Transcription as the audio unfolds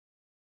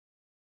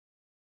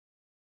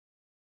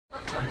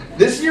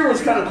This year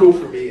was kind of cool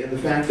for me in the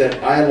fact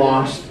that I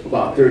lost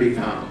about 30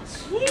 pounds.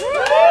 Thank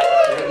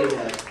you,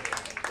 Dad.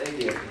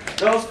 Thank you.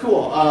 That was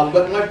cool.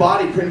 But my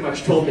body pretty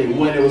much told me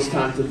when it was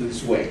time to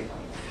lose weight.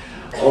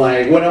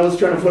 Like when I was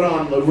trying to put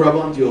on, rub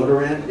on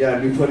deodorant, yeah,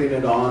 I'd be putting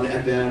it on,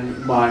 and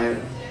then my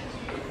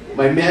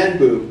man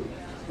boob,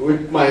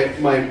 with my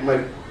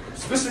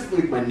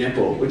specifically my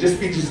nipple, would just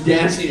be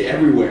dancing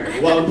everywhere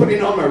while I'm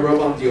putting on my rub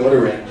on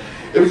deodorant.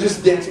 It was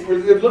just dancing.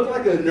 It looked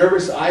like a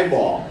nervous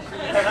eyeball.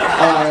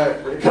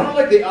 Kind of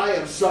like the eye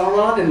of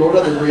Sauron in Lord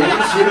of the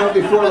Rings, you know,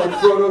 before like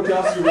Frodo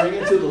drops the ring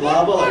into the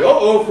lava, like,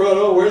 uh-oh,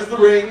 Frodo, where's the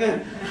ring?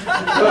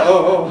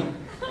 Uh-oh.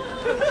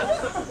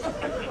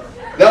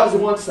 That was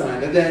one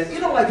sign. And then, you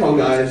know, like how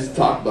guys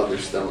talk about their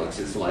stomachs,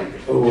 it's like,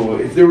 oh,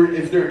 if they're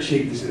in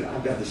shape, they say,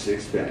 I've got the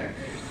six-pack.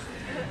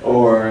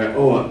 Or,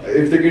 oh,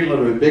 if they're getting a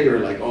little bit bigger,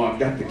 like, oh, I've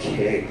got the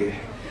keg.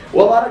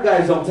 Well, a lot of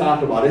guys don't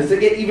talk about it. As they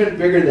get even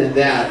bigger than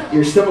that,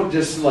 your stomach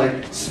just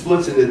like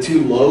splits into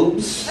two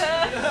lobes.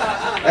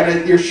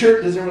 And your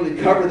shirt doesn't really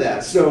cover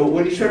that. So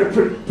when you try to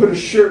put a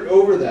shirt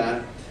over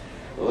that,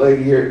 like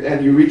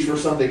and you reach for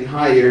something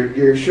high,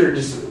 your shirt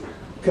just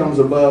comes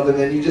above, and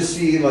then you just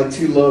see like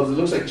two lobes. It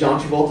looks like John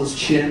Travolta's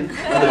chin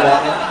on the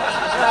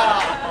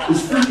bottom.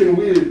 It's freaking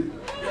weird.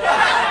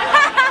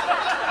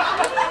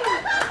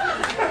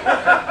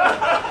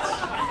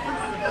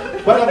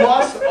 But I've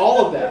lost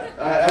all of that.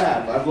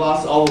 I've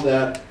lost all of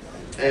that,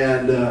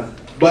 and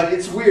but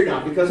it's weird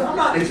now because I'm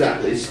not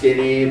exactly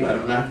skinny, but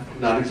I'm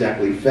not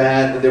exactly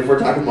fat. And if we're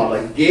talking about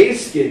like gay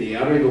skinny,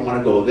 I don't even want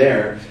to go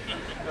there.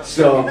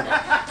 So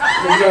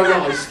I'm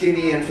not like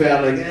skinny and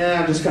fat, like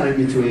I'm just kind of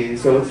in between.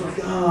 So it's like,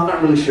 oh, I'm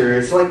not really sure.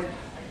 It's like,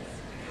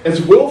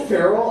 is Will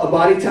Ferrell a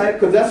body type?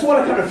 Because that's what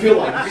I kind of feel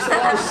like. Just a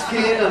lot of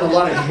skin and a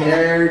lot of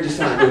hair, just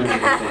not doing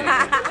anything.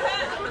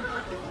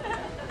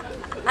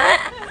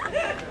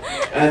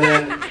 And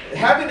then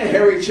having a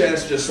hairy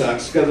chest just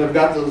sucks because I've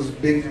got those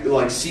big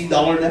like $C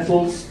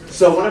nipples.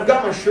 So when I've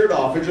got my shirt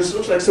off, it just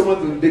looks like someone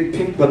with big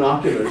pink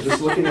binoculars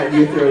just looking at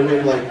you through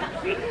a like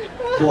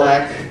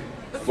black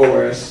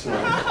forest.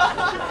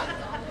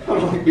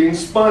 I'm like being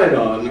spied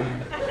on.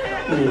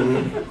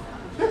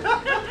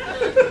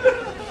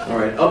 All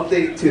right,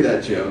 update to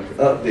that joke.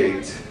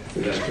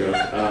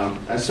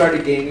 I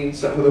started gaining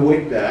some of the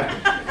weight back.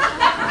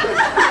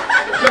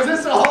 Because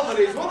it's the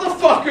holidays. What the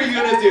fuck are you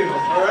gonna do?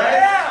 All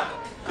right?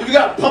 If you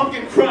got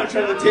pumpkin crunch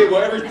on the table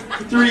every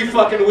 3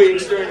 fucking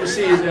weeks during the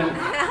season,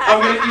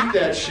 I'm gonna eat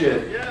that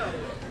shit.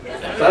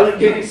 So I've been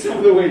gaining some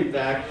of the weight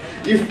back.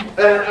 And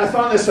I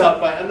found this out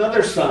by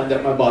another sign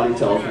that my body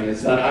tells me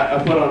is that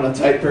I put on a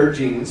tight pair of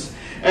jeans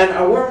and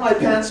I wear my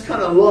pants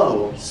kind of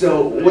low.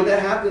 So what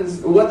happens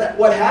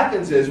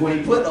is when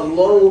you put a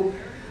low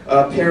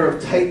pair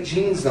of tight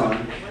jeans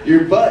on,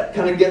 your butt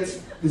kind of gets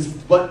this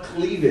butt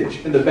cleavage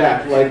in the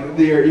back. Like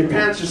your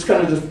pants just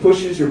kind of just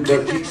pushes your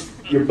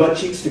butt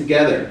cheeks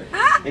together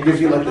and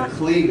gives you like the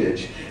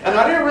cleavage. And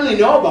I didn't really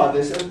know about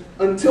this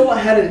until I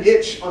had an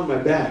itch on my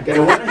back.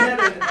 And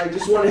I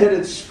just went ahead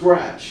and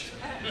scratched.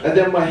 And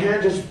then my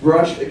hand just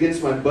brushed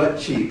against my butt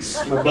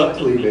cheeks, my butt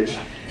cleavage,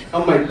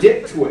 and my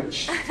dick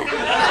twitched. Which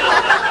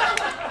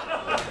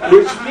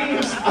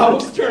means I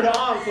was turned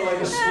on for like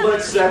a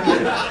split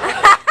second.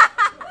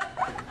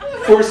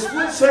 For a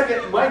split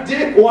second, my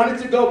dick wanted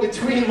to go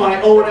between my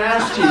own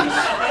ass cheeks.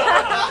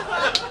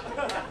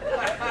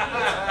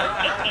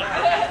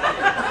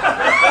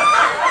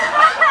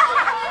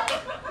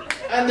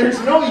 And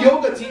there's no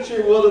yoga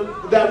teacher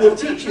that will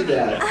teach you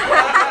that.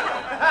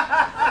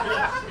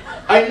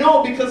 I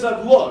know because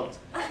I've looked.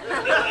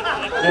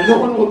 And no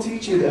one will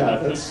teach you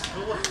that. That's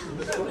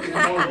fucking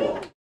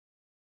horrible.